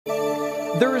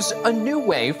There's a new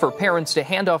way for parents to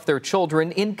hand off their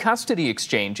children in custody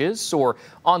exchanges or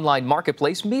online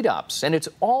marketplace meetups, and it's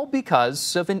all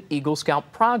because of an Eagle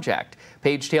Scout project.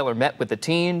 Paige Taylor met with the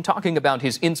teen, talking about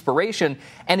his inspiration,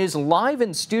 and is live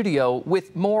in studio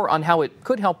with more on how it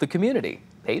could help the community.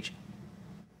 Paige?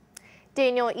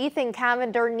 Daniel Ethan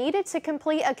Cavender needed to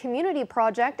complete a community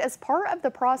project as part of the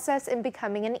process in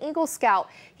becoming an Eagle Scout.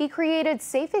 He created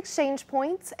safe exchange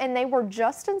points, and they were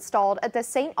just installed at the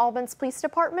St. Albans Police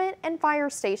Department and Fire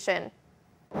Station.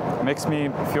 It makes me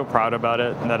feel proud about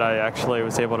it, that I actually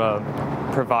was able to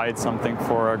provide something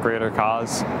for a greater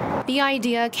cause. The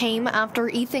idea came after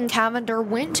Ethan Cavender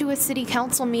went to a city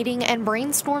council meeting and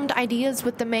brainstormed ideas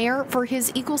with the mayor for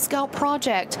his Eagle Scout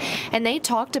project, and they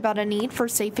talked about a need for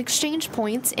safe exchange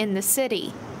points in the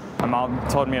city. My mom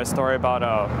told me a story about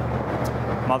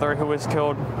a mother who was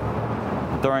killed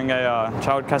during a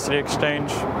child custody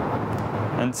exchange.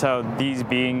 And so these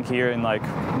being here and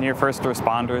near first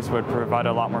responders would provide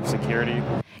a lot more security.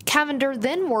 Cavender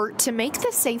then worked to make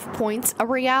the safe points a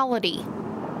reality.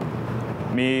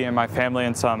 Me and my family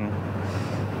and some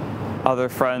other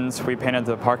friends, we painted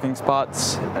the parking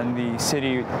spots, and the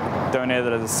city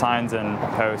donated the signs and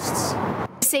posts.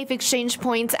 Safe exchange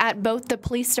points at both the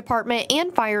police department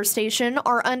and fire station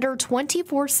are under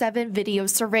 24/7 video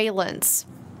surveillance.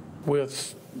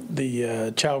 With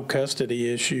the child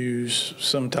custody issues,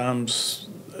 sometimes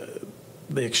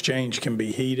the exchange can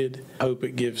be heated. I hope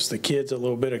it gives the kids a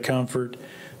little bit of comfort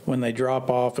when they drop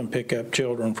off and pick up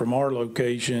children from our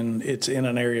location. It's in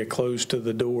an area close to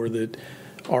the door that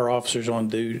our officers on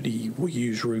duty will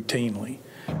use routinely.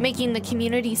 Making the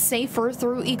community safer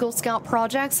through Eagle Scout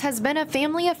projects has been a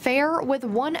family affair, with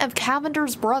one of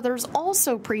Cavender's brothers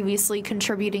also previously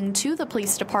contributing to the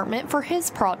police department for his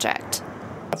project.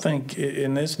 I think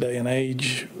in this day and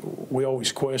age, we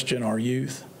always question our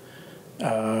youth,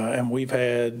 and we've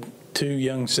had 2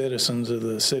 young citizens of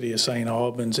the city of St.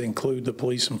 Albans include the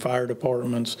police and fire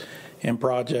departments in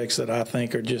projects that I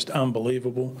think are just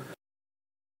unbelievable.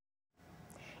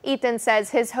 Ethan says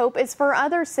his hope is for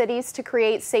other cities to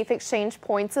create safe exchange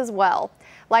points as well.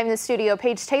 Live in the studio,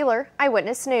 Paige Taylor,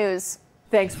 Eyewitness News.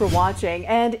 Thanks for watching,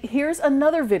 and here's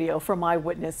another video from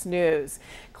Eyewitness News.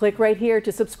 Click right here to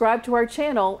subscribe to our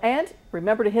channel, and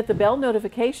remember to hit the bell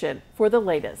notification for the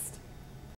latest.